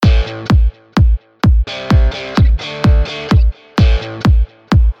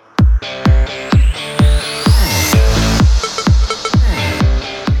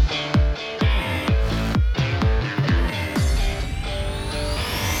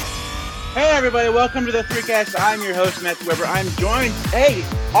Hey everybody, welcome to the Threecast. I'm your host, Matthew Weber. I'm joined,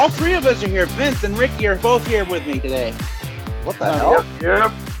 all three of us are here. Vince and Ricky are both here with me today. What the hell?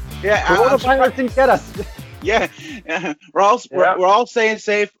 Yep. Yeah, Coronavirus didn't get us. Yeah, we're all staying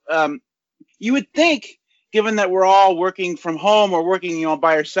safe. You would think, given that we're all working from home or working,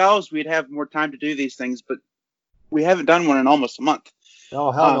 by ourselves, we'd have more time to do these things, but we haven't done one in almost a month. Oh,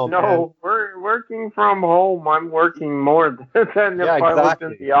 hell no, man. We're working from home. I'm working more than if I was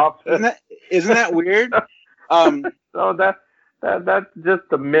in the office. Isn't that weird? So that's just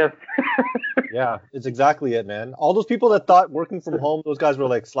a myth. Yeah, it's exactly it, man. All those people that thought working from home, those guys were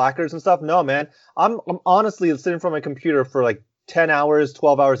like slackers and stuff. No, man. I'm honestly sitting in front of my computer for like 10 hours,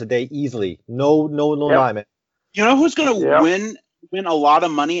 12 hours a day easily. No lie, man. You know who's going to win a lot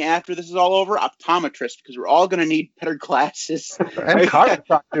of money after this is all over? Optometrists, because we're all going to need better glasses. And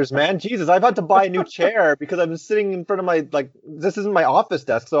chiropractors, man. Jesus, I've had to buy a new chair because I've been sitting in front of my, this isn't my office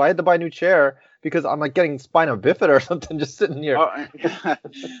desk, so I had to buy a new chair because I'm like getting spina bifida or something just sitting here.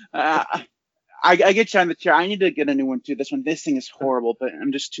 I get you on the chair. I need to get a new one too. This thing is horrible, but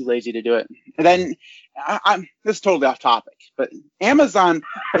I'm just too lazy to do it. And then this is totally off topic, but Amazon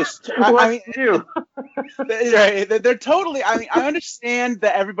is. They're totally. I mean, I understand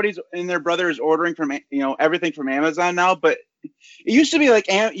that everybody's and their brother is ordering from everything from Amazon now, but it used to be like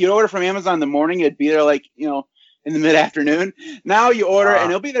you'd order from Amazon in the morning, it'd be there like in the mid afternoon. Now you order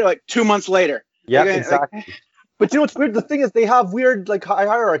and it'll be there like 2 months later. Yeah, exactly. But you know what's weird? The thing is, they have weird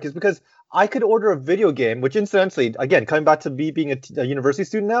hierarchies because I could order a video game, which incidentally, again, coming back to me being a university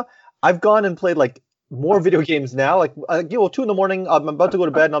student now, I've gone and played like more video games now. Like, 2 a.m, I'm about to go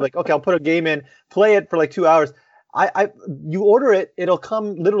to bed and I'm like, okay, I'll put a game in, play it for like 2 hours. You order it, it'll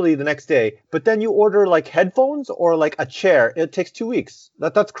come literally the next day. But then you order like headphones or like a chair, it takes 2 weeks.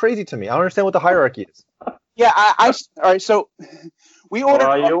 That's crazy to me. I don't understand what the hierarchy is. Yeah, all right, so we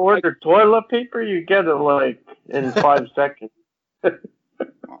ordered. You order toilet paper, you get it like in 5 seconds.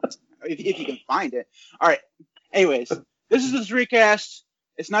 If you can find it. All right. Anyways, this is the Threecast.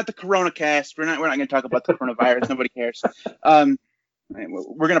 It's not the Corona cast. We're not going to talk about the coronavirus. Nobody cares. We're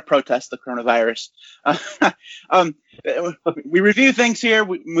going to protest the coronavirus. We review things here: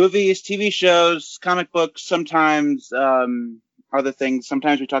 movies, TV shows, comic books. Sometimes other things.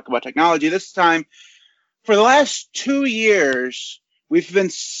 Sometimes we talk about technology. This time, for the last 2 years, we've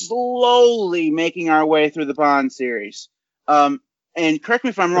been slowly making our way through the Bond series. And correct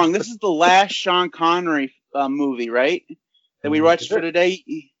me if I'm wrong, this is the last Sean Connery movie, right? That we watched for today?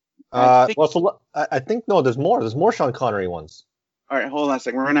 I think, no, there's more. There's more Sean Connery ones. All right, hold on a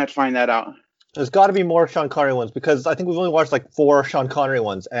second. We're going to have to find that out. There's got to be more Sean Connery ones because I think we've only watched like 4 Sean Connery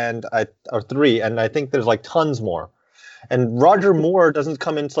ones or 3, and I think there's like tons more. And Roger Moore doesn't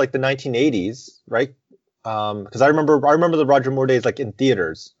come into like the 1980s, right? Because I remember the Roger Moore days like in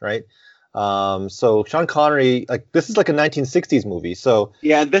theaters, right? So Sean Connery, like this is like a 1960s movie. So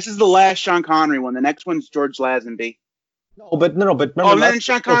yeah, this is the last Sean Connery one. The next one's George Lazenby. But remember, and then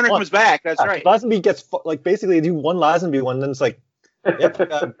Sean Connery comes back. That's right. Lazenby gets like basically do one Lazenby one, then it's like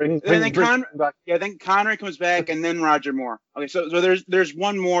bring back. Yeah, then Connery comes back, and then Roger Moore. Okay, so there's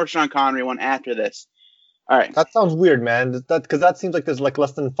one more Sean Connery one after this. All right. That sounds weird, man. Because that seems like there's like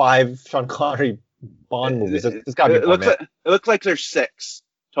less than 5 Sean Connery Bond movies. It's got to be more, man. It looks like there's 6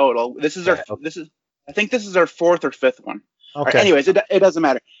 total. I think this is our 4th or 5th one. Okay. Right, anyways, it doesn't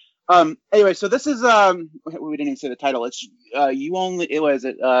matter. Anyway, so this is we didn't even say the title. It's You Only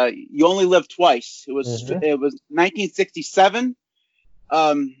Live Twice. It was 1967.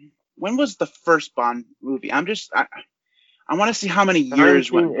 When was the first Bond movie? I want to see how many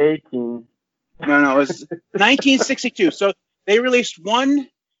years. 1918. No, it was 1962. So they released 1,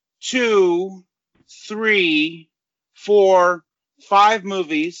 2, 3, 4, 5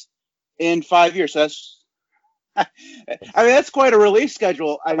 movies in 5 years. So that's quite a release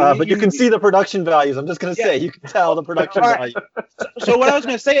schedule. But you can see the production values. I'm just going to say, you can tell the production value. So what I was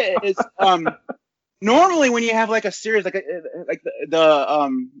going to say is, normally when you have like a series, a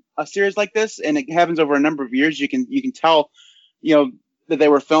series like this, and it happens over a number of years, you can tell, that they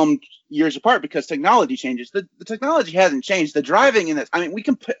were filmed years apart because technology changes. The technology hasn't changed. The driving in this,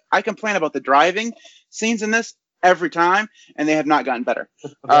 I complain about the driving scenes in this every time, and they have not gotten better.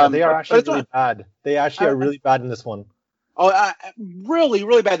 They are actually really bad. They actually are really bad in this one. Oh, really,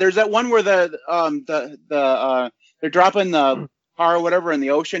 really bad. There's that one where they're dropping the car or whatever in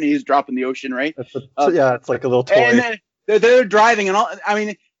the ocean. He's dropping the ocean, right? It's like a little toy. And they're driving and all.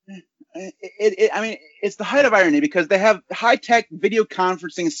 It's the height of irony because they have high-tech video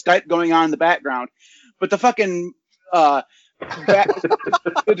conferencing Skype going on in the background, but the fucking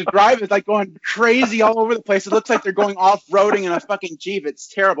The drive is like going crazy all over the place. It looks like they're going off-roading in a fucking Jeep. It's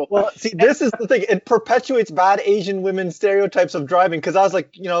terrible. Well, see, this is the thing. It perpetuates bad Asian women stereotypes of driving. Because I was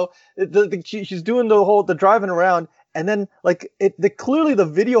like, she's doing the driving around, and then like clearly the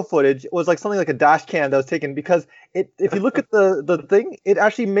video footage was like something like a dash cam that was taken, because if you look at the thing, it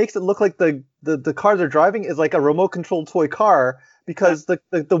actually makes it look like the car they're driving is like a remote controlled toy car. Because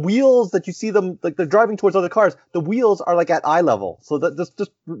the wheels that you see them, like they're driving towards other cars, the wheels are like at eye level. So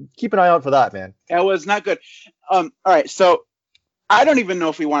just keep an eye out for that, man. That was not good. All right, so I don't even know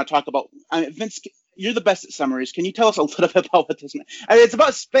if we want to talk about. Vince, you're the best at summaries. Can you tell us a little bit about what this? It's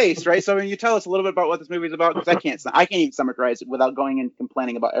about space, right? So you tell us a little bit about what this movie is about, because I can't even summarize it without going and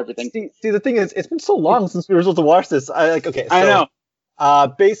complaining about everything. See, the thing is, it's been so long since we were supposed to watch this. I know.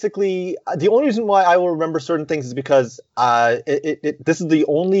 Basically, the only reason why I will remember certain things is because this is the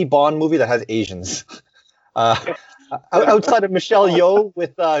only Bond movie that has Asians. Outside of Michelle Yeoh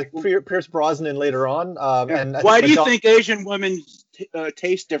with Pierce Brosnan later on. And why do you think Asian women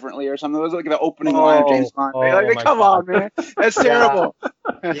taste differently or something? It was like the opening line of James Bond. Come on, man. That's terrible.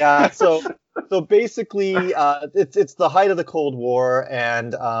 Yeah, so basically, it's the height of the Cold War,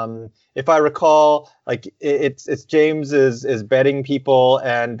 and if I recall, like it's James is betting people,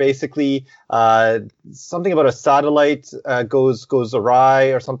 and basically something about a satellite goes awry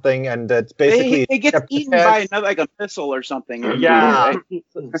or something, and it's basically it gets eaten by another, like a missile or something. Yeah.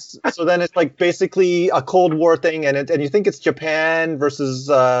 So then it's like basically a Cold War thing, and you think it's Japan versus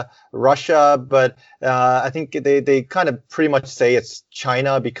Russia, but I think they kind of pretty much say it's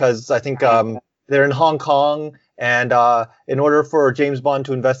China, because I think they're in Hong Kong, and in order for James Bond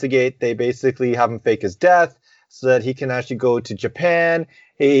to investigate, they basically have him fake his death so that he can actually go to Japan.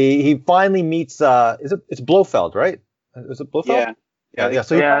 He finally meets it's Blofeld, right? Is it Blofeld? Yeah.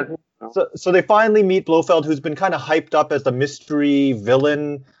 So they finally meet Blofeld, who's been kind of hyped up as the mystery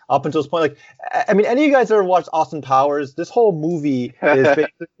villain up until this point. Like, I mean, any of you guys ever watched Austin Powers? This whole movie is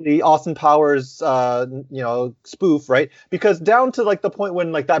basically Austin Powers, spoof, right? Because down to like the point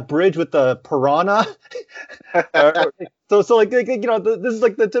when like that bridge with the piranha. So like this is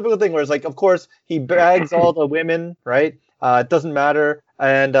like the typical thing where it's like, of course, he bags all the women, right? It doesn't matter,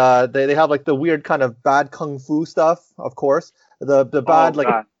 and they have like the weird kind of bad kung fu stuff, of course. The bad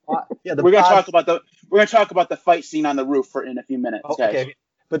God. We're gonna talk about the fight scene on the roof in a few minutes, guys. Okay.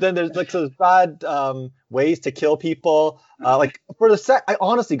 But then there's like those bad ways to kill people. Like for the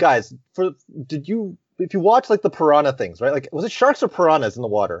honestly, guys, if you watch like the piranha things, right? Like, was it sharks or piranhas in the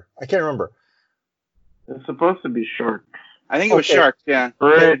water? I can't remember. It's supposed to be sharks. I think it was sharks. Yeah.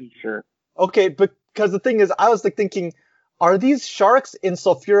 Pretty sure. Okay, because the thing is, I was like thinking, are these sharks in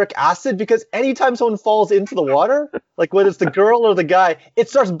sulfuric acid? Because anytime someone falls into the water, like whether it's the girl or the guy, it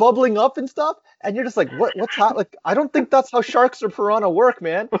starts bubbling up and stuff. And you're just like, what's happening? Like, I don't think that's how sharks or piranha work,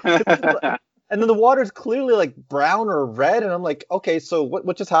 man. And then the water's clearly like brown or red. And I'm like, okay, so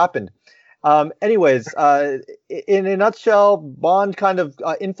what just happened? Anyways, in a nutshell, Bond kind of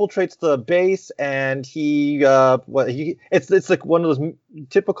infiltrates the base, and it's like one of those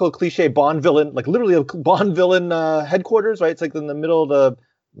typical cliche Bond villain, like literally a Bond villain headquarters, right? It's like in the middle of the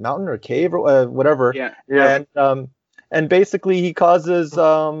mountain or cave or whatever. Yeah. And basically he causes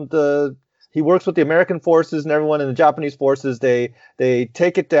he works with the American forces and everyone in the Japanese forces. They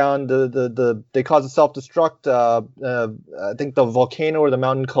take it down. They cause a self-destruct. I think the volcano or the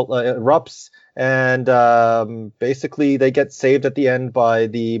mountain erupts, and basically they get saved at the end by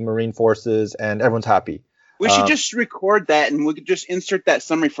the Marine forces, and everyone's happy. We should just record that, and we could just insert that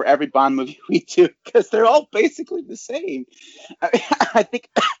summary for every Bond movie we do, because they're all basically the same. I think.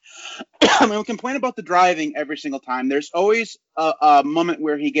 I mean, we complain about the driving every single time. There's always a moment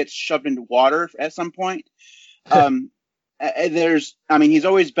where he gets shoved into water at some point. He's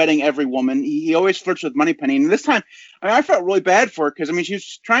always betting every woman. He always flirts with Moneypenny. And this time, I felt really bad for her, because, she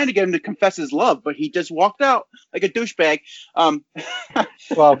was trying to get him to confess his love, but he just walked out like a douchebag. Well,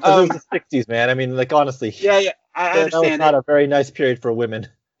 because it was the 60s, man. I mean, like, honestly. Yeah, I understand. That was not a very nice period for women.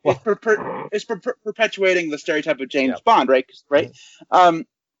 It's perpetuating the stereotype of James Bond, right?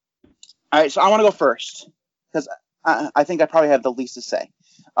 All right, so I want to go first, because I think I probably have the least to say.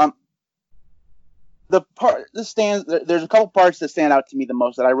 There's a couple parts that stand out to me the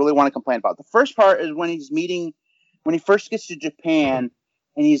most that I really want to complain about. The first part is when he first gets to Japan,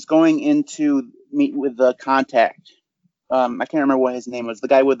 and he's going in to meet with the contact. I can't remember what his name was, the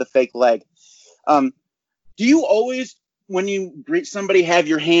guy with the fake leg. Do you always, when you greet somebody, have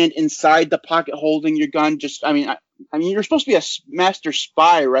your hand inside the pocket holding your gun? You're supposed to be a master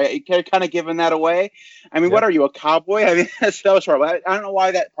spy, right? You're kind of giving that away. What are you, a cowboy? That was horrible. I don't know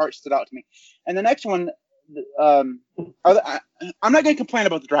why that part stood out to me. And the next one, I'm not going to complain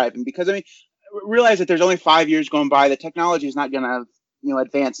about the driving because I mean, realize that there's only 5 years going by. The technology is not going to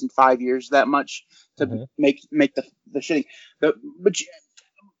advance in 5 years that much to make the shitting. But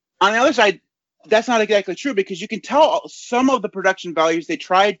on the other side, that's not exactly true because you can tell some of the production values they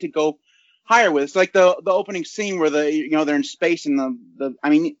tried to go higher with. It's like the opening scene where they're in space and the I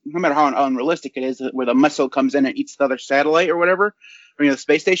mean, no matter how unrealistic it is, where the missile comes in and eats the other satellite or whatever, or the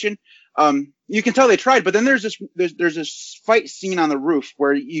space station. You can tell they tried, but then there's this fight scene on the roof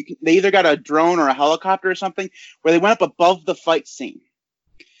where they either got a drone or a helicopter or something where they went up above the fight scene.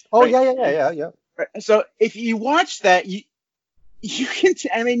 Oh, right? Yeah. Right. So if you watch that, you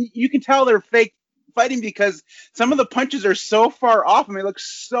can tell they're fake fighting because some of the punches are so far off. I mean, it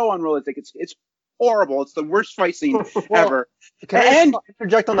looks so unrealistic. It's horrible. It's the worst fight scene ever. Can I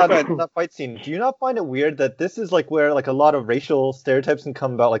interject on that fight scene? Do you not find it weird that this is like where like a lot of racial stereotypes can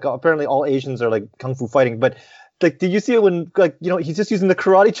come about? Like apparently all Asians are like kung fu fighting, but like did you see it when like he's just using the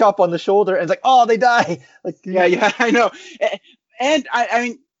karate chop on the shoulder and it's like, oh, they die. Like yeah, I know. And I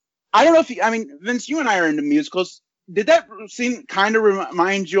mean, I don't know if Vince, you and I are into musicals. Did that scene kind of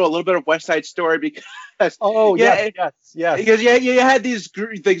remind you a little bit of West Side Story? Because yes. Because you had these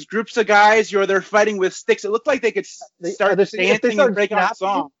groups of guys, they're fighting with sticks. It looked like they could start dancing and break out a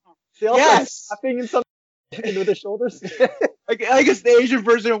song. They all start snapping and something with their shoulders. I guess the Asian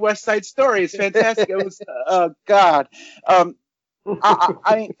version of West Side Story is fantastic. It was oh god. I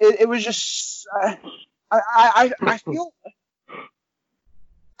mean, it was just I feel.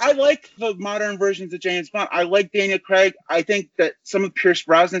 I like the modern versions of James Bond. I like Daniel Craig. I think that some of Pierce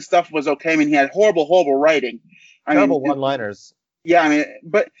Brosnan stuff was okay. I mean, he had horrible writing. Terrible one-liners. Yeah, I mean,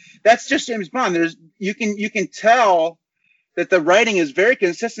 but that's just James Bond. You can tell that the writing is very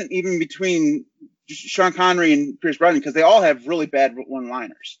consistent even between Sean Connery and Pierce Brosnan because they all have really bad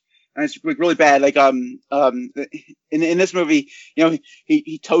one-liners. And it's really bad. Like in this movie,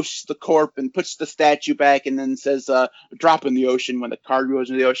 he toasts the corpse and puts the statue back, and then says "drop in the ocean" when the car goes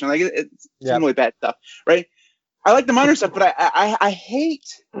into the ocean. Like it's some really bad stuff, right? I like the modern stuff, but I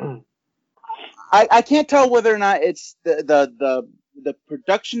hate. I can't tell whether or not it's the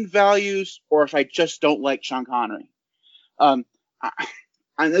production values or if I just don't like Sean Connery. The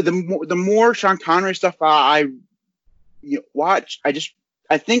more Sean Connery stuff I watch,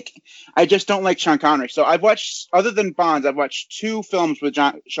 I think I just don't like Sean Connery. So I've watched, other than Bonds, I've watched 2 films with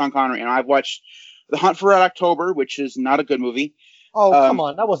Sean Connery, and I've watched The Hunt for Red October, which is not a good movie. Oh, come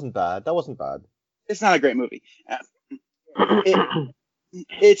on. That wasn't bad. It's not a great movie.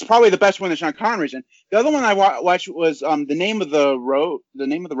 It's probably the best one that Sean Connery's in. The other one I watched was The Name of the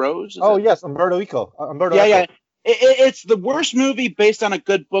Rose. Yes, Umberto Eco. Yeah. It's the worst movie based on a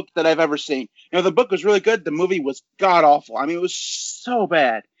good book that I've ever seen. The book was really good. The movie was god awful. I mean, it was so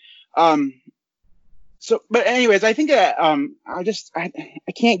bad. But anyways, I think I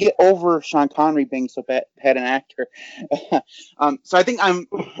can't get over Sean Connery being so bad an actor. So I think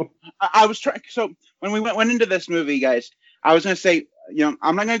I was trying. So when we went into this movie, guys, I was going to say,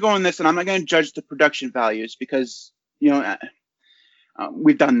 I'm not going to go on this, and I'm not going to judge the production values because we've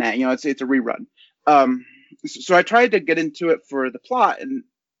done that. It's a rerun. So I tried to get into it for the plot, and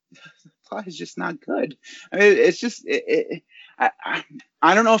the plot is just not good. I mean, it's just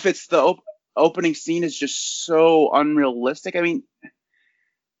I don't know if it's the opening scene is just so unrealistic. I mean,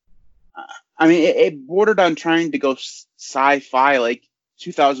 it bordered on trying to go sci-fi, like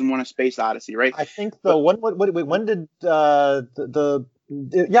 2001: A Space Odyssey, right? I think when did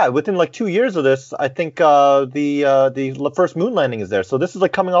within like 2 years of this, I think the first moon landing is there. So this is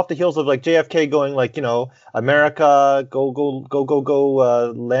like coming off the heels of like JFK going like, America, go,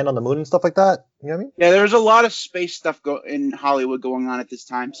 land on the moon and stuff like that. You know what I mean? Yeah, there was a lot of space stuff in Hollywood going on at this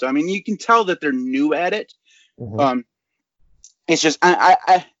time. So I mean, you can tell that they're new at it. Mm-hmm. It's just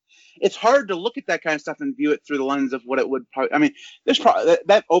it's hard to look at that kind of stuff and view it through the lens of what it would probably. I mean, there's probably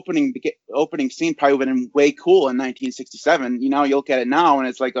that opening scene probably would have been way cool in 1967. You look at it now and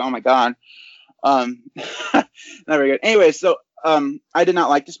it's like, oh my god, not very good. Anyway, so I did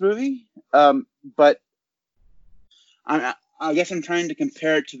not like this movie, but I guess I'm trying to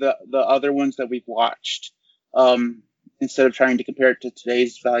compare it to the other ones that we've watched, instead of trying to compare it to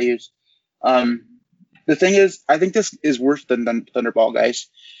today's values. The thing is, I think this is worse than Thunderball, guys.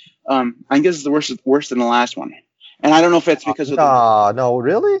 I think this is worse than the last one, and I don't know if it's because of no,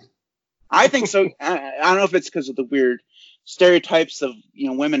 really? I think so. I don't know if it's because of the weird stereotypes of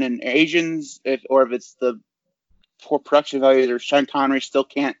women and Asians, or if it's the poor production values, or Sean Connery still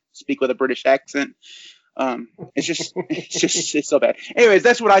can't speak with a British accent. It's so bad. Anyways,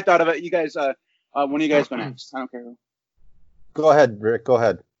 that's what I thought of it. You guys, when are you guys go next? I don't care. Go ahead, Rick. Go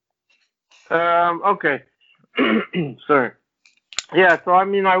ahead. Okay. Sorry. Yeah, so I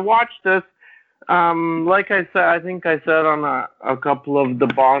mean, I watched this. Like I said, I think I said on a couple of the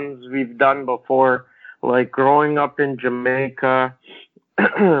Bonds we've done before, like growing up in Jamaica,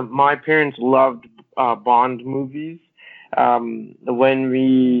 my parents loved Bond movies. When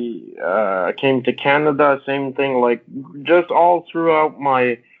we came to Canada, same thing. Like just all throughout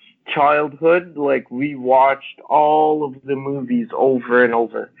my childhood, like we watched all of the movies over and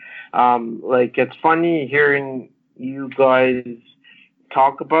over. Like it's funny hearing you guys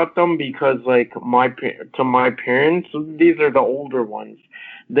talk about them because like to my parents, these are the older ones.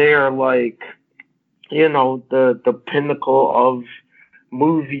 They are like, you know, the pinnacle of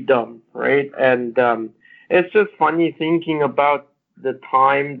moviedom, right? And it's just funny thinking about the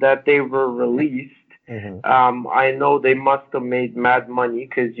time that they were released. I know they must have made mad money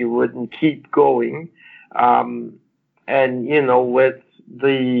because you wouldn't keep going. And you know, with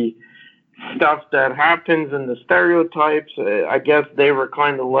the stuff that happens and the stereotypes, I guess they were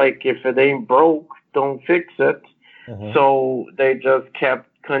kind of like, if it ain't broke, don't fix it. So they just kept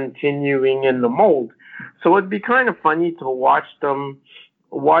continuing in the mold. So it'd be kind of funny to watch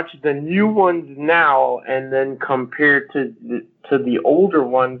the new ones now and then compare to the older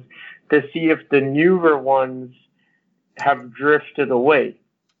ones to see if the newer ones have drifted away.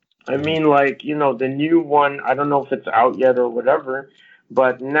 I mean, like, you know, the new one, I don't know if it's out yet or whatever,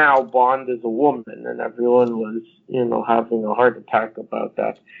 but now Bond is a woman, and everyone was, you know, having a heart attack about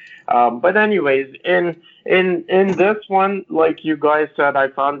that. But anyways, in this one, like you guys said, I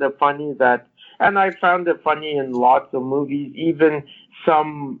found it funny that, and I found it funny in lots of movies, even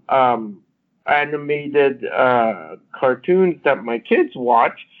some animated cartoons that my kids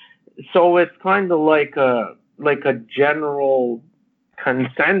watch. So it's kind of like a general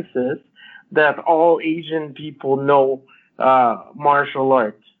consensus that all Asian people know martial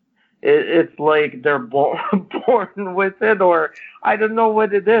arts. It's like they're born with it, or I don't know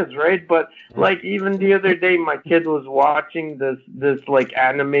what it is, right? But like even the other day, my kid was watching this like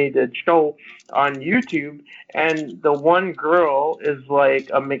animated show on YouTube, and the one girl is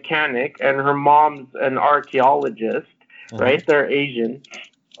like a mechanic, and her mom's an archaeologist, right? They're Asian.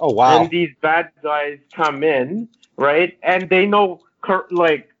 Oh wow! And these bad guys come in, right? And they know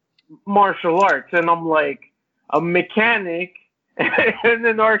like martial arts, and I'm like, a mechanic and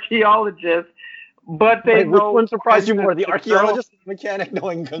an archaeologist, but they know. Which one surprised you more, the archaeologist or the mechanic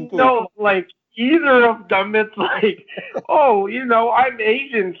knowing kung fu? No, like either of them. It's like, oh, you know, I'm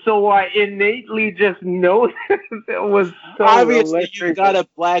Asian, so I innately just know this. It was so obviously electric, you got a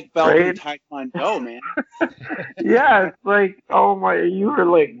black belt in Taekwondo, man. Yeah, it's like, oh my, you were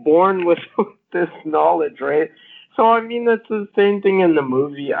like born with this knowledge, right? So, I mean, it's the same thing in the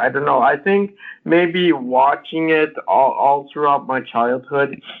movie. I don't know. I think maybe watching it all throughout my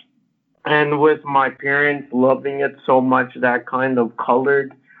childhood and with my parents loving it so much, that kind of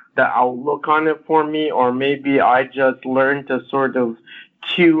colored the outlook on it for me. Or maybe I just learned to sort of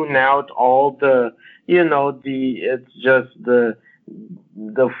tune out all the, you know, it's just the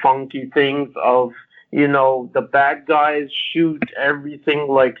funky things of, you know, the bad guys shoot everything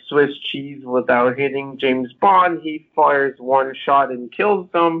like Swiss cheese without hitting James Bond. He fires one shot and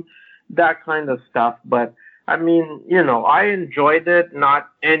kills them, that kind of stuff. But, I mean, you know, I enjoyed it, not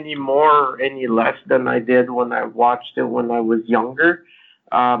any more or any less than I did when I watched it when I was younger.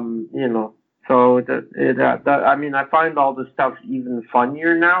 You know, so I mean, I find all the stuff even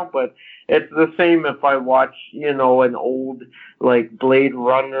funnier now, but it's the same if I watch, you know, an old like Blade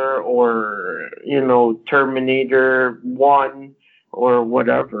Runner or, you know, Terminator 1 or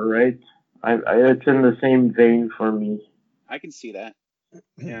whatever, right? It's in the same vein for me. I can see that.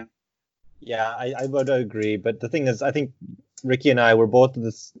 Yeah. Yeah, I would agree. But the thing is, I think Ricky and I were both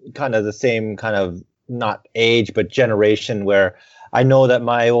this kind of the same kind of, not age, but generation, where I know that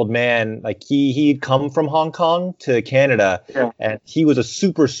my old man, like he'd come from Hong Kong to Canada, and he was a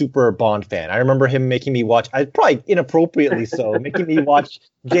super Bond fan. I remember him making me watch, probably inappropriately so, making me watch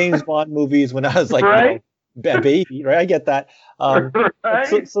James Bond movies when I was like, right? You know, a baby, right? I get that.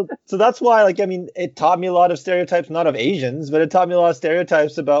 Right? So that's why, like, I mean, it taught me a lot of stereotypes, not of Asians, but it taught me a lot of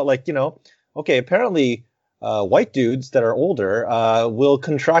stereotypes about, like, you know, okay, apparently white dudes that are older will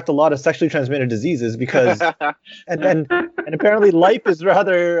contract a lot of sexually transmitted diseases because, and apparently life is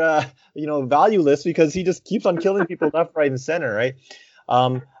rather, you know, valueless because he just keeps on killing people left, right, and center, right?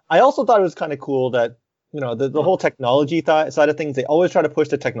 I also thought it was kind of cool that, you know, the whole technology side of things, they always try to push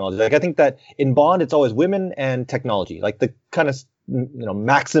the technology. Like, I think that in Bond, it's always women and technology, like the kind of, you know,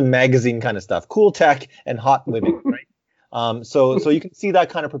 Maxim magazine kind of stuff, cool tech and hot women, right? So you can see that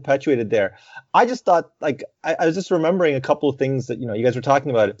kind of perpetuated there. I just thought, like, I was just remembering a couple of things that, you know, you guys were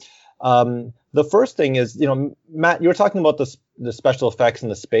talking about it. The first thing is, Matt, you were talking about the special effects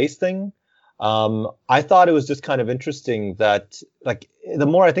and the space thing. I thought it was just kind of interesting that, like, the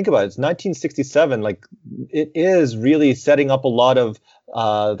more I think about it, it's 1967. Like, it is really setting up a lot of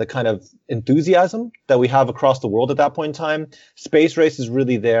the kind of enthusiasm that we have across the world at that point in time. Space race is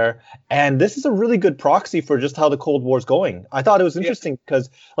really there, and this is a really good proxy for just how the Cold War's going. I thought it was interesting because,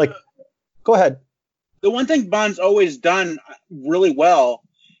 like, go ahead. The one thing Bond's always done really well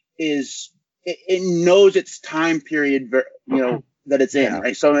is it knows its time period, that it's in,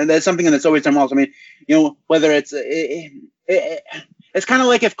 right? So and that's something that's always done well. So, I mean, whether it's it's kind of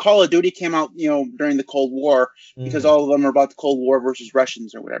like if Call of Duty came out, during the Cold War, because all of them are about the Cold War versus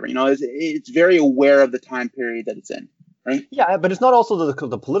Russians or whatever. It's very aware of the time period that it's in, right? Yeah, but it's not also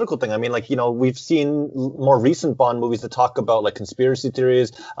the political thing. I mean, like, we've seen more recent Bond movies that talk about, like, conspiracy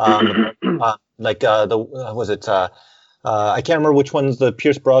theories, I can't remember which one's the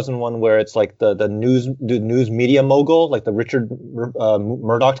Pierce Brosnan one, where it's like the news media mogul, like the Richard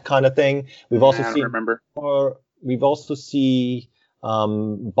Murdoch kind of thing. We've also seen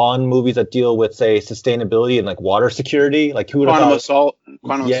Bond movies that deal with, say, sustainability and, like, water security, like Quantum of Solace,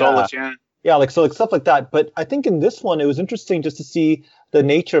 yeah. Yeah, like stuff like that. But I think in this one, it was interesting just to see the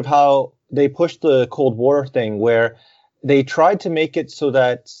nature of how they pushed the Cold War thing, where they tried to make it so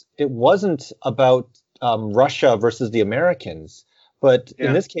that it wasn't about Russia versus the Americans. But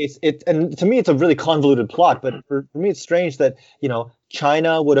in this case, and to me, it's a really convoluted plot. But for me, it's strange that,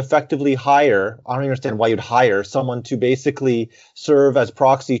 China would effectively hire, I don't understand why you'd hire someone to basically serve as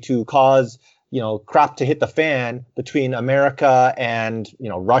proxy to cause, crap to hit the fan between America and,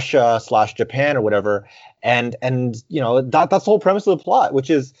 Russia/Japan or whatever. And that's the whole premise of the plot, which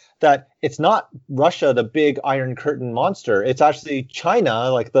is that it's not Russia, the big Iron Curtain monster. It's actually China,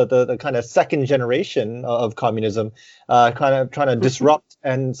 like the kind of second generation of communism, kind of trying to disrupt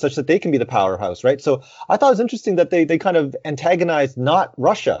and such that they can be the powerhouse, right? So I thought it was interesting that they kind of antagonized not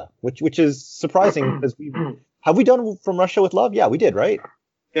Russia, which is surprising because have we done From Russia with Love? Yeah, we did, right?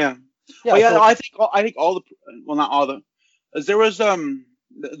 Yeah. I think all the, well, not all the, there was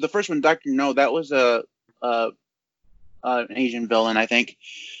the first one, Dr. No, that was an Asian villain, I think.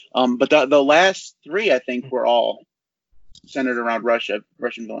 But the last three, I think, were all centered around Russian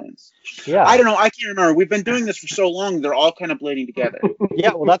villains. Yeah. I don't know. I can't remember. We've been doing this for so long; they're all kind of bleeding together.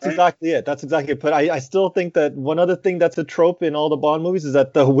 Yeah, well, that's exactly it. That's exactly it. But I still think that one other thing that's a trope in all the Bond movies is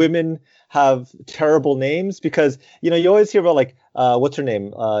that the women have terrible names, because you always hear about, like, what's her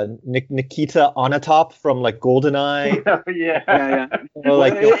name, Nikita Onatop from, like, GoldenEye. Yeah.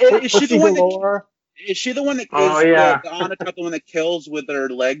 Is she the one that? Is she the one that kills? The one that kills with her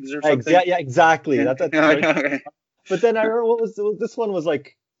legs or something? Yeah, exactly. That's right. Okay. But then I remember this one was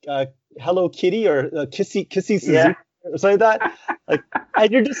like Hello Kitty or Kissy Suzuki or something like that. Like,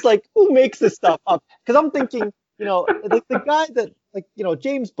 and you're just like, who makes this stuff up? Because I'm thinking, like, the guy that, like,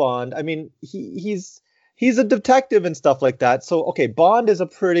 James Bond. I mean, he's a detective and stuff like that. So, okay, Bond is a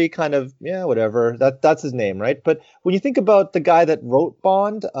pretty kind of, whatever. That's his name, right? But when you think about the guy that wrote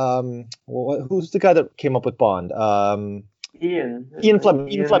Bond, who's the guy that came up with Bond? Ian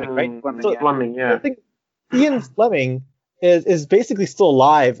Fleming, right? Fleming, yeah. I think Ian Fleming is basically still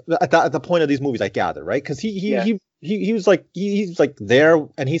alive at the point of these movies, I gather, right? Because he was like he's like there,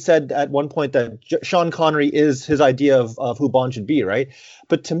 and he said at one point that Sean Connery is his idea of who Bond should be, right?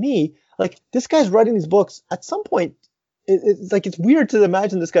 But to me, like, this guy's writing these books. At some point, it's like, it's weird to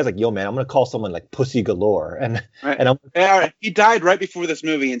imagine this guy's like, yo, man, I'm gonna call someone like Pussy Galore, and he died right before this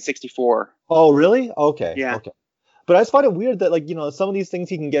movie in '64. Oh, really? Okay. Yeah. Okay. But I just find it weird that, like, some of these things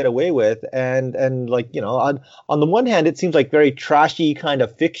he can get away with, and like, on the one hand, it seems like very trashy kind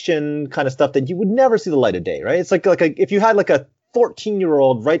of fiction kind of stuff that you would never see the light of day, right? It's like if you had like a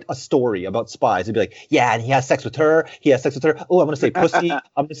 14-year-old write a story about spies, it'd be like, yeah, and he has sex with her. Oh, I'm gonna say pussy. I'm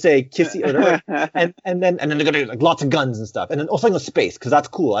gonna say kissy, or whatever. and then they're gonna, like, lots of guns and stuff, and then also space, because that's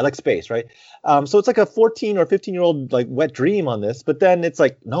cool. I like space, right? So it's like a 14 or 15-year-old, like, wet dream on this, but then it's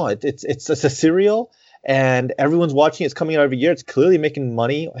like, no, it's a serial. And everyone's watching. It's coming out every year. It's clearly making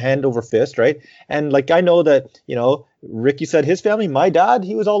money hand over fist, right? And, like, I know that, Ricky said his family, my dad,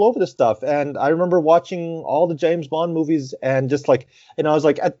 he was all over this stuff. And I remember watching all the James Bond movies and just, like, I was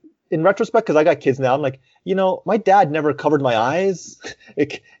like, in retrospect, because I got kids now, I'm like, my dad never covered my eyes.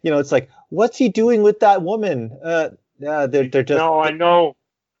 It's like, what's he doing with that woman? Yeah, they're just. No, I know.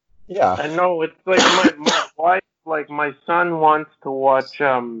 Yeah. I know. It's like my wife, like, my son wants to watch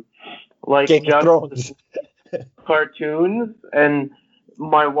like Game of Thrones cartoons, and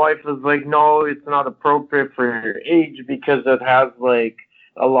my wife is like, no, it's not appropriate for your age because it has, like,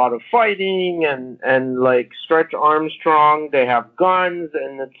 a lot of fighting and like Stretch Armstrong, they have guns,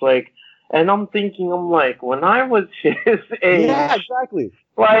 and it's like, And I'm thinking, I'm like, when I was his age, Yeah, exactly.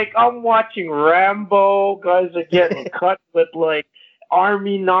 like I'm watching Rambo, guys are getting cut with like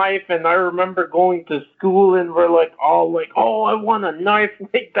army knife, and I remember going to school and we're like all like, oh, I want a knife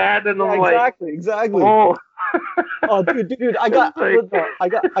like that, and Yeah, I'm like, exactly. oh. Oh, dude, I got. It's like, I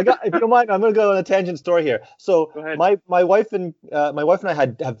got. If you don't mind, I'm gonna go on a tangent story here. So Go ahead. my wife and I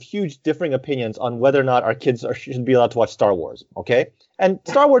have huge differing opinions on whether or not our kids should be allowed to watch Star Wars. Okay, and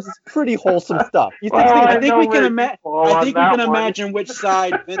Star Wars is pretty wholesome stuff. You think, Well, I think know we where can you fall on that one. imagine which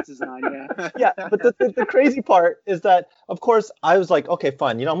side Vince is on. Yeah. yeah, but the crazy part is that, of course, I was like, okay,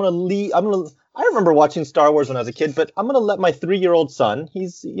 fine. You know, I'm gonna leave. I remember watching Star Wars when I was a kid, but I'm gonna let my 3-year-old son.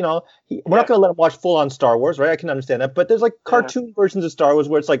 He's, you know, we're not gonna let him watch full on Star Wars, right? I can understand that. But there's like cartoon versions of Star Wars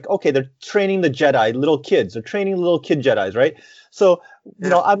where it's like, okay, they're training the Jedi, little kids. They're training little kid Jedis, right? So, you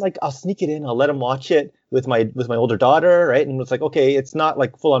know, I'm like, I'll sneak it in. I'll let him watch it with my older daughter, right? And it's like, okay, it's not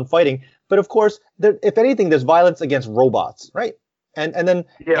like full on fighting, but of course, if anything, there's violence against robots, right? And then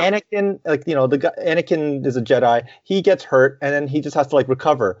Anakin, like, you know, Anakin is a Jedi. He gets hurt, and then he just has to like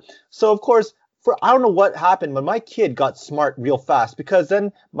recover. So of course, I don't know what happened, but my kid got smart real fast, because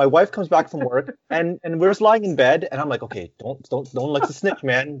then my wife comes back from work and we're just lying in bed, and I'm like, okay, don't like to snitch,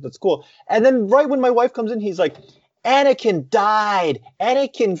 man. That's cool. And then right when my wife comes in, he's like, Anakin died.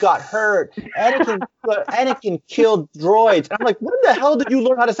 Anakin got hurt. Anakin killed droids. And I'm like, when the hell did you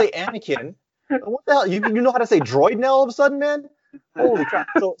learn how to say Anakin? What the hell? You know how to say droid now all of a sudden, man? Holy crap.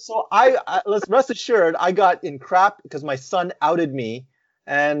 So I let's rest assured, I got in crap because my son outed me.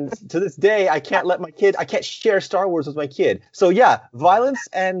 And to this day, I can't share Star Wars with my kid. So yeah, violence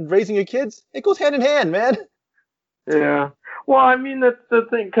and raising your kids, it goes hand in hand, man. Yeah. Well, I mean, that's the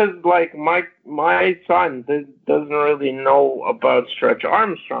thing, because like my son doesn't really know about Stretch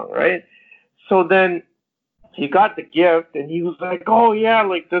Armstrong, right? So then he got the gift, and he was like, "Oh yeah,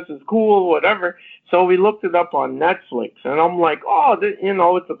 like this is cool, whatever." So we looked it up on Netflix, and I'm like, "Oh, you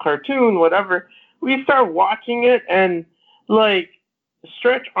know, it's a cartoon, whatever." We start watching it, and like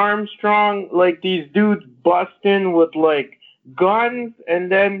Stretch Armstrong, like these dudes bust in with like guns,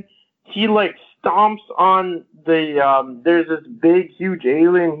 and then he like stomps on there's this big huge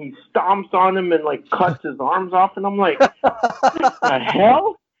alien. He stomps on him and like cuts his arms off, and I'm like, what the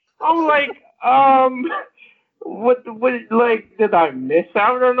hell? I'm like, what like, did I miss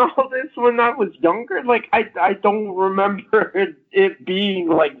out on all this when I was younger? Like I don't remember it being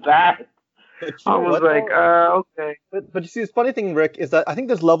like that. I was like, okay. But you see, the funny thing, Rick, is that I think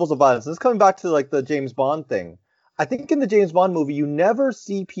there's levels of violence. This is coming back to like the James Bond thing. I think in the James Bond movie, you never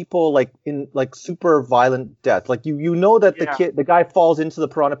see people like in like super violent death. Like you know that the guy falls into the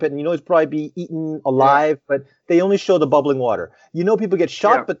piranha pit, and you know he's probably be eaten alive, but they only show the bubbling water. You know people get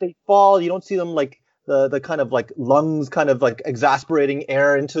shot, but they fall. You don't see them like the kind of like lungs kind of like exasperating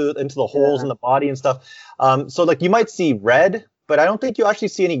air into the holes in the body and stuff. So like you might see red, but I don't think you actually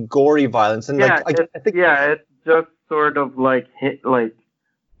see any gory violence. And I think it's just sort of like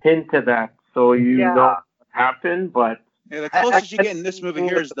hinted at, so you know what happened, but the closest you get in this movie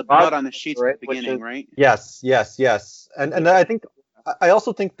here is the blood on the sheets at the beginning, right? Yes. And I think I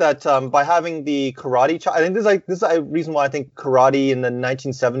also think that by having the karate, I think this is a reason why I think karate in the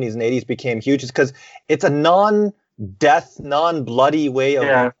 1970s and 80s became huge, is because it's a non-death, non-bloody way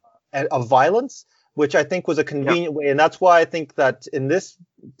of violence, which I think was a convenient way, and that's why I think that in this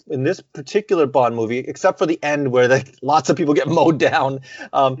particular Bond movie, except for the end where lots of people get mowed down,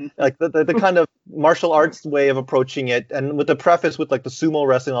 like the kind of martial arts way of approaching it, and with the preface with like the sumo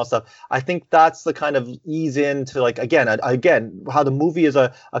wrestling and all stuff, I think that's the kind of ease into like again how the movie is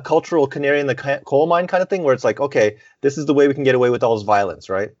a cultural canary in the coal mine kind of thing, where it's like, okay, this is the way we can get away with all this violence,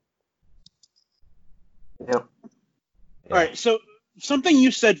 right? Yep. All right, so something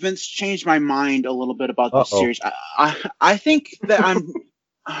you said, Vince, changed my mind a little bit about this series. I think that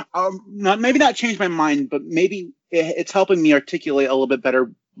maybe not changed my mind, but maybe it's helping me articulate a little bit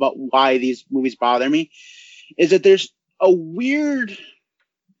better about why these movies bother me. Is that there's a weird.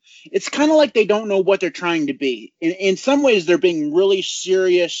 It's kind of like they don't know what they're trying to be. In some ways, they're being really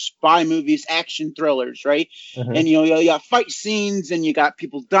serious spy movies, action thrillers, right? Mm-hmm. And you got fight scenes, and you got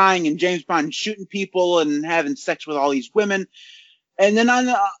people dying, and James Bond shooting people and having sex with all these women. And then on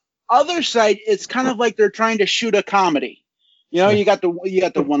the other side, it's kind of like they're trying to shoot a comedy. You know, you got the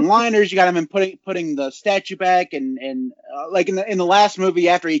one-liners, you got him putting the statue back, and like in the last movie,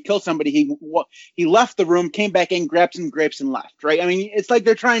 after he killed somebody, he left the room, came back in, grabbed some grapes, and left. Right? I mean, it's like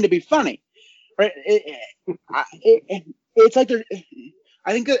they're trying to be funny, right? It's like they're.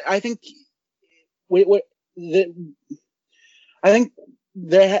 I think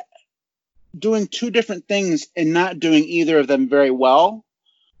they're doing two different things and not doing either of them very well.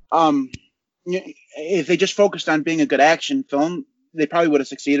 if they just focused on being a good action film, they probably would have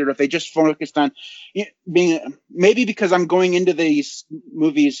succeeded. Or if they just focused on being, maybe because I'm going into these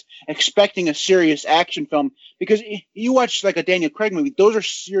movies expecting a serious action film, because you watch like a Daniel Craig movie, those are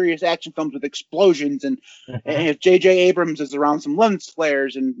serious action films with explosions, and if J.J. Abrams is around some lens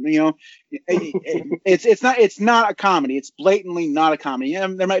flares, and it's not a comedy. It's blatantly not a comedy.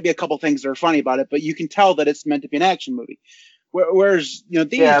 There might be a couple things that are funny about it, but you can tell that it's meant to be an action movie. Whereas these you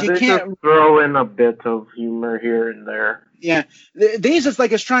can't just throw in a bit of humor here and there. Yeah, these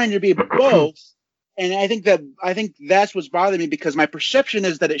it's trying to be both, and I think that's what's bothering me, because my perception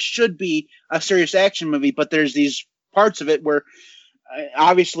is that it should be a serious action movie, but there's these parts of it where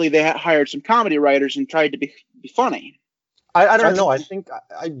obviously they hired some comedy writers and tried to be funny. I don't know. I think that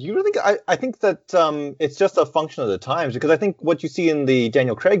it's just a function of the times, because I think what you see in the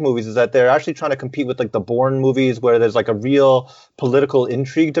Daniel Craig movies is that they're actually trying to compete with like the Bourne movies, where there's like a real political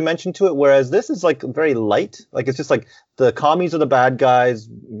intrigue dimension to it, whereas this is like very light. Like it's just like the commies are the bad guys,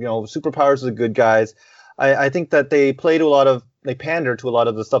 superpowers are the good guys. I think that they pander to a lot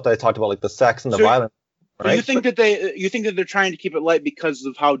of the stuff that I talked about, like the sex and the violence. Right? You think that they're trying to keep it light because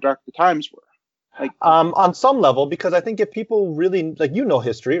of how dark the times were? On some level, because I think if people really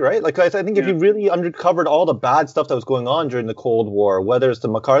history, right? Like I think if you really uncovered all the bad stuff that was going on during the Cold War, whether it's the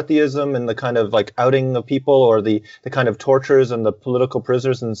McCarthyism and the kind of like outing of people, or the kind of tortures and the political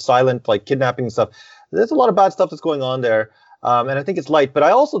prisoners and silent like kidnapping and stuff, there's a lot of bad stuff that's going on there. And I think it's light, but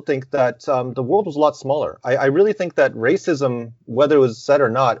I also think that the world was a lot smaller. I really think that racism, whether it was said or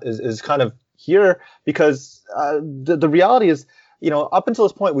not, is kind of here, because the reality is, up until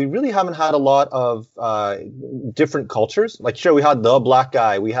this point, we really haven't had a lot of different cultures. Like, sure, we had the black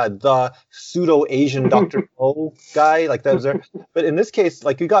guy, we had the pseudo-Asian Dr. O guy, like that was there. But in this case,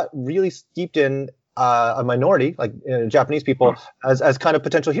 like, you got really steeped in a minority, like Japanese people, as kind of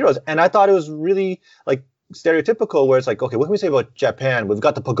potential heroes. And I thought it was really like stereotypical, where it's like, okay, what can we say about Japan? We've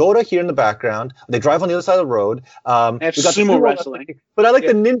got the pagoda here in the background. They drive on the other side of the road. They have sumo wrestling. But I like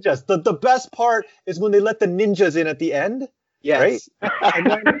the ninjas. The best part is when they let the ninjas in at the end. Yes. Right?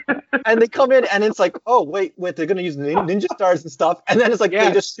 And they come in, and it's like, oh, wait, they're going to use ninja stars and stuff. And then it's like,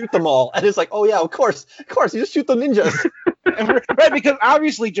 they just shoot them all. And it's like, oh, yeah, of course, you just shoot the ninjas. Right, because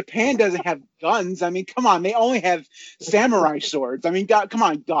obviously Japan doesn't have guns. I mean, come on, they only have samurai swords. I mean, come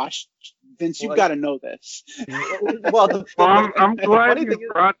on, gosh, Vince, you've got to know this. Well, I'm glad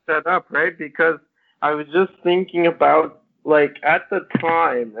you brought that up, right? Because I was just thinking about, like, at the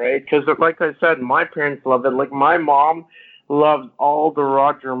time, right? Because, like I said, my parents love it. Like, my mom loves all the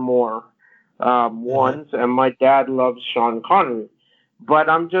Roger Moore ones, and my dad loves Sean Connery. But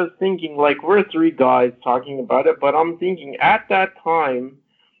I'm just thinking, like, we're three guys talking about it, but I'm thinking at that time,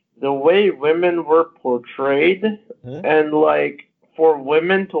 the way women were portrayed, and, like, for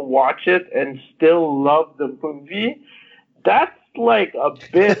women to watch it and still love the movie, that's, like, a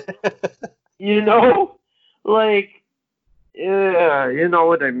bit, like, yeah, you know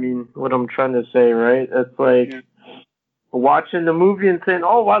what I mean, what I'm trying to say, right? It's like watching the movie and saying,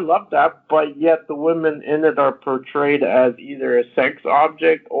 oh, I love that, but yet the women in it are portrayed as either a sex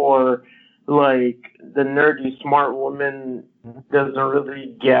object, or like the nerdy smart woman doesn't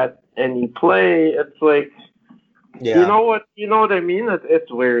really get any play. It's like, you know what I mean?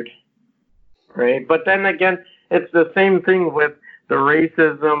 It's weird, right? But then again, it's the same thing with the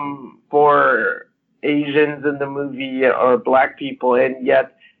racism for Asians in the movie or black people, and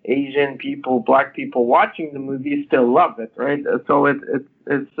yet Asian people, black people watching the movie still love it, right? So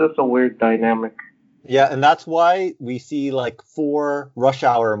it's just a weird dynamic. Yeah, and that's why we see like 4 Rush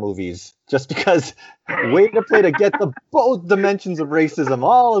Hour movies, just because way to play to get the both dimensions of racism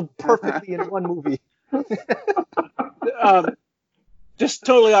all perfectly in one movie. Just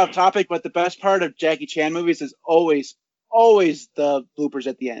totally off topic, but the best part of Jackie Chan movies is always the bloopers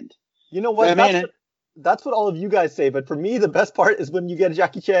at the end. You know what? That's what all of you guys say, but for me, the best part is when you get a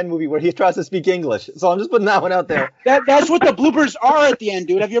Jackie Chan movie where he tries to speak English. So I'm just putting that one out there. That's what the bloopers are at the end,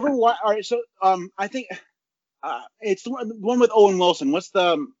 dude. Have you ever watched? All right, so I think it's the one with Owen Wilson. What's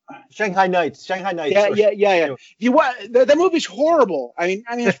the Shanghai Nights? Yeah. That movie's horrible. I mean,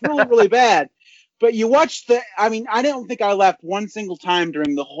 it's really, really bad. But you watch I don't think I laughed one single time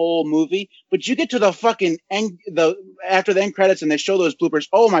during the whole movie. But you get to the fucking after the end credits and they show those bloopers.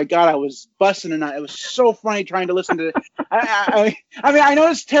 Oh my god, I was busting and it was so funny trying to listen to it. I know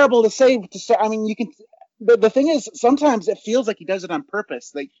it's terrible to say. I mean, you can. The thing is, sometimes it feels like he does it on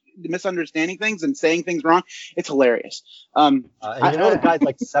purpose, like misunderstanding things and saying things wrong. It's hilarious. And the guy's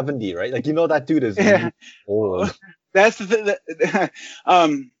like 70, right? Like that dude is old. That's the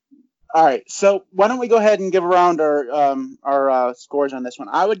thing. All right, so why don't we go ahead and give around our scores on this one?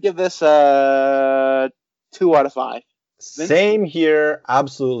 I would give this 2 out of 5. Vince? Same here,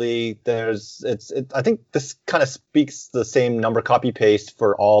 absolutely. I think this kind of speaks the same number copy paste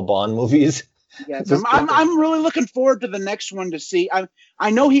for all Bond movies. Yes, I'm really looking forward to the next one to see.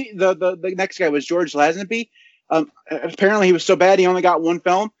 I know the next guy was George Lazenby. Apparently he was so bad he only got one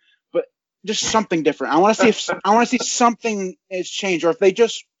film, but just something different. I want to see something has changed, or if they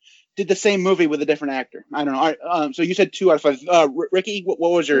just did the same movie with a different actor. I don't know. All right, so you said 2 out of 5. Ricky, what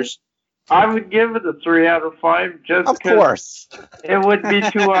was yours? I would give it a 3 out of 5. Just of course. It would be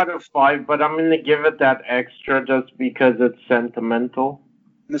 2 out of 5, but I'm going to give it that extra just because it's sentimental.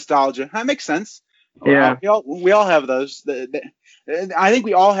 Nostalgia. That makes sense. Yeah. We all have those. I think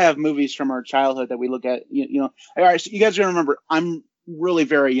we all have movies from our childhood that we look at. You know. All right, so you guys are going to remember, I'm really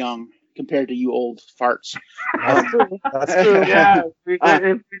very young compared to you old farts. That's true. That's true. Yeah,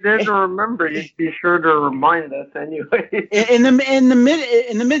 if you didn't remember, you'd be sure to remind us anyway. In the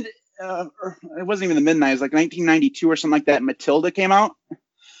mid, it wasn't even the mid-90s, like 1992 or something like that. Matilda came out.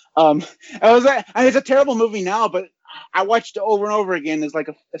 It's a terrible movie now, but I watched it over and over again as like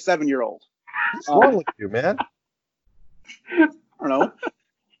a 7-year-old. What's wrong with you, man? I don't know.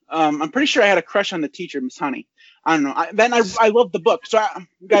 I'm pretty sure I had a crush on the teacher, Miss Honey. I don't know. I love the book. So,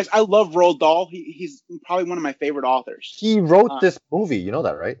 guys, I love Roald Dahl. He's probably one of my favorite authors. He wrote this movie. You know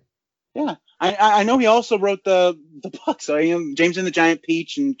that, right? Yeah. I know he also wrote the book. So, James and the Giant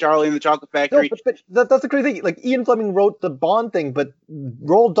Peach and Charlie and the Chocolate Factory. No, but that's the crazy thing. Like, Ian Fleming wrote the Bond thing, but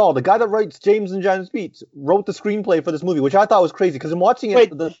Roald Dahl, the guy that writes James and the Giant Peach, wrote the screenplay for this movie, which I thought was crazy because I'm watching it.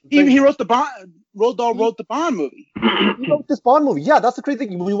 Wait, he wrote the Bond. Roald Dahl wrote the Bond movie. He wrote this Bond movie. Yeah, that's the crazy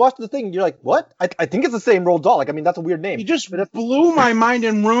thing. When you watch the thing, you're like, what? I think it's the same Roald Dahl. Like, I mean, that's a weird name. You just blew my mind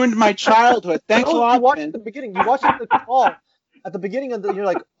and ruined my childhood. Thanks a lot, You watch man. it at the beginning. You watch it at the beginning, and you're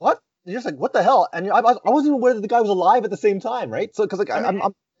like, what? You're just like, what the hell? And I wasn't even aware that the guy was alive at the same time, right? So, because like,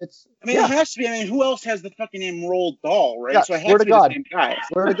 it has to be. I mean, who else has the fucking name Roald Dahl, right? Yeah, So it has to be the same guy.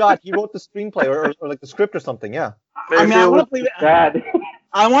 Swear to God, he wrote the screenplay or like the script or something. Yeah. I mean, I want to believe it. Dad.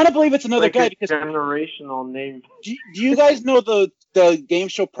 I want to believe it's another Like guy a because generational name. do you guys know the game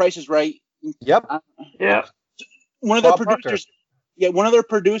show Price is Right? Yep. Yeah. One of their Bob producers. Yeah, one of their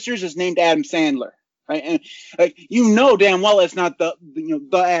producers is named Adam Sandler. Right, and like damn well it's not the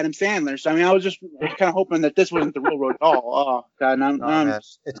Adam Sandler. So I mean, I was just kind of hoping that this wasn't the real Roald Dahl. Oh God, Man.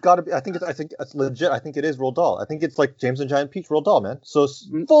 It's got to be. I think it's legit. I think it is Roald Dahl. I think it's like James and Giant Peach, Roald Dahl, man. So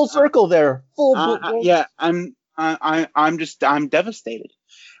full circle there. Yeah, I'm devastated.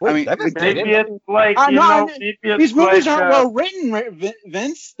 Wait, I mean, Maybe it's like these movies aren't well written,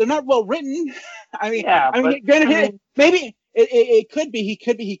 Vince. They're not well written. I mean, granted, maybe. It could be. He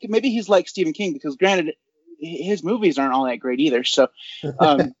could be. Maybe he's like Stephen King because, granted, his movies aren't all that great either. So,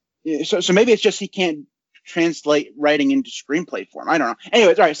 so maybe it's just he can't translate writing into screenplay form. I don't know.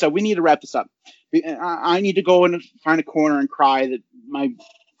 Anyways, all right. So we need to wrap this up. I need to go and find a corner and cry that my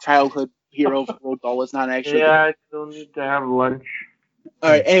childhood hero Roald Dahl is not actually. Yeah, I still need to have lunch. All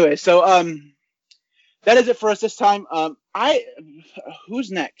right. Anyway, so that is it for us this time.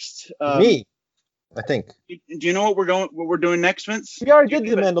 Who's next? Me. I think. Do you know what we're doing next, Vince? We already did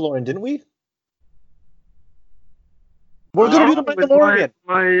The Mandalorian, didn't we? We're going to do The Mandalorian.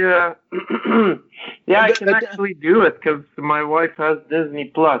 Yeah, I can actually do it because my wife has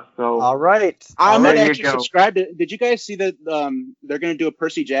Disney Plus. So all right. I'm going to actually subscribe to. Did you guys see that they're going to do a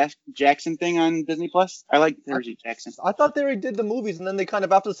Percy Jackson thing on Disney Plus? I like Percy Jackson. I thought they already did the movies, and then they kind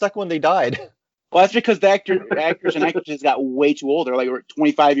of after the second one they died. Well, that's because the actors and actresses got way too old. They're like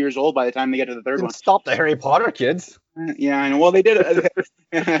 25 years old by the time they get to the third one. Stop the Harry Potter kids. Yeah, I know. Well, they did it.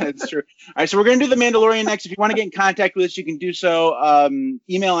 It's true. All right, so we're going to do The Mandalorian next. If you want to get in contact with us, you can do so.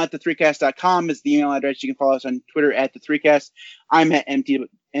 Email at the3cast.com is the email address. You can follow us on Twitter at the3cast. I'm at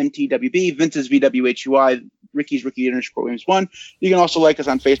MTWB. Vince is VWHUI. Ricky's Ricky_Williams1. You can also like us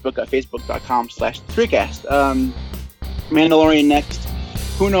on Facebook at facebook.com/the3cast. Mandalorian next.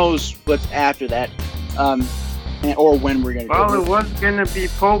 Who knows what's after that, or when we're going to do it. Well, it was going to be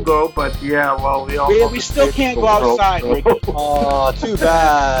Pogo, but yeah, well, we still can't go outside, Ricky. Oh, too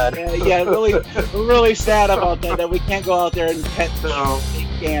bad. Yeah, really sad about that we can't go out there and pet big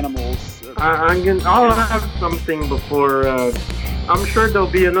animals. I'll have something before. I'm sure there'll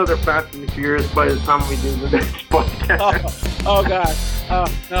be another Fast and Furious by the time we do the next podcast. Oh God.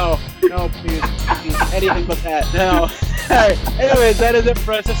 No, please, anything but that. No. All right. Anyways, that is it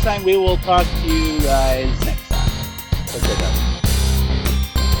for us this time. We will talk to you guys next time. Okay, guys.